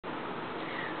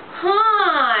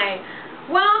Hi!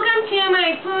 Welcome to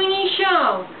my Foonee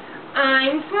show.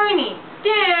 I'm Foonee.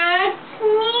 That's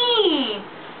me.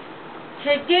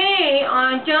 Today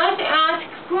on Just Ask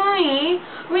Foonee,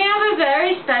 we have a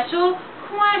very special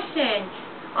question.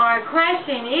 Our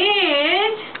question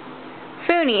is...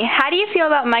 Foonee, how do you feel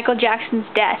about Michael Jackson's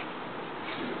death?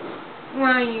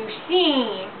 Well, you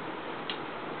see,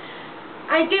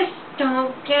 I just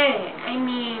don't get it. I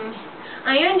mean,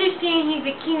 I understand he's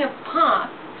the king of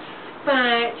pop,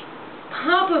 but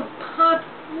pop of pop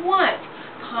what?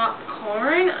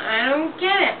 Popcorn? I don't get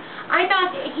it. I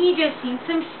thought that he just sings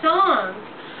some songs.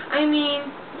 I mean,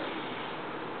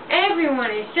 everyone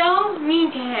is so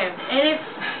mean to him. And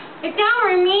if that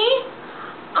were me,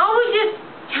 I would just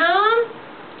tell him,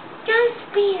 just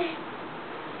beat it.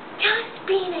 Just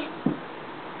beat it.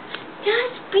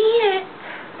 Just beat it.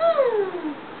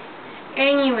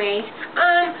 Anyways,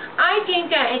 I think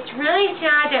that it's really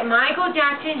sad that Michael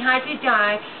Jackson had to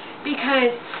die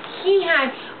because he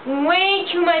had way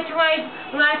too much life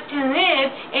left to live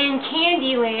in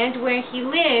Candyland where he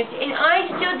lived, and I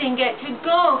still didn't get to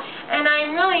go, and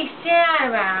I'm really sad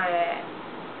about it.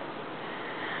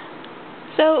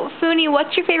 So, Foonee,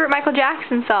 what's your favorite Michael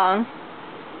Jackson song?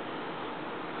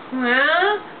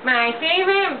 Well, my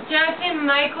favorite Jackson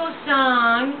Michael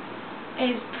song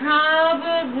is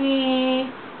probably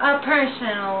a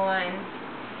personal one.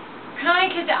 Probably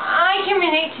because I can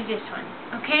relate to this one,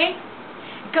 okay?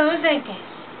 It goes like this.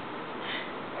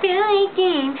 Billie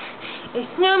Jean is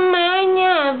not my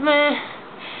lover.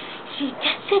 She's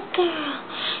just a girl.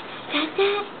 Said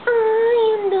that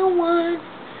I am the one.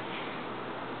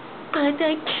 But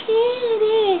the kid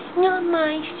is not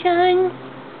my son.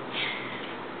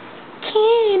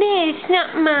 Kid is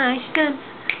not my son.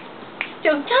 So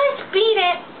just beat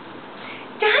it.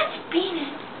 Just beat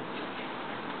it.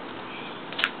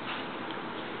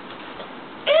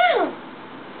 Ew.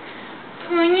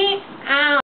 Foonee,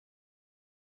 ow.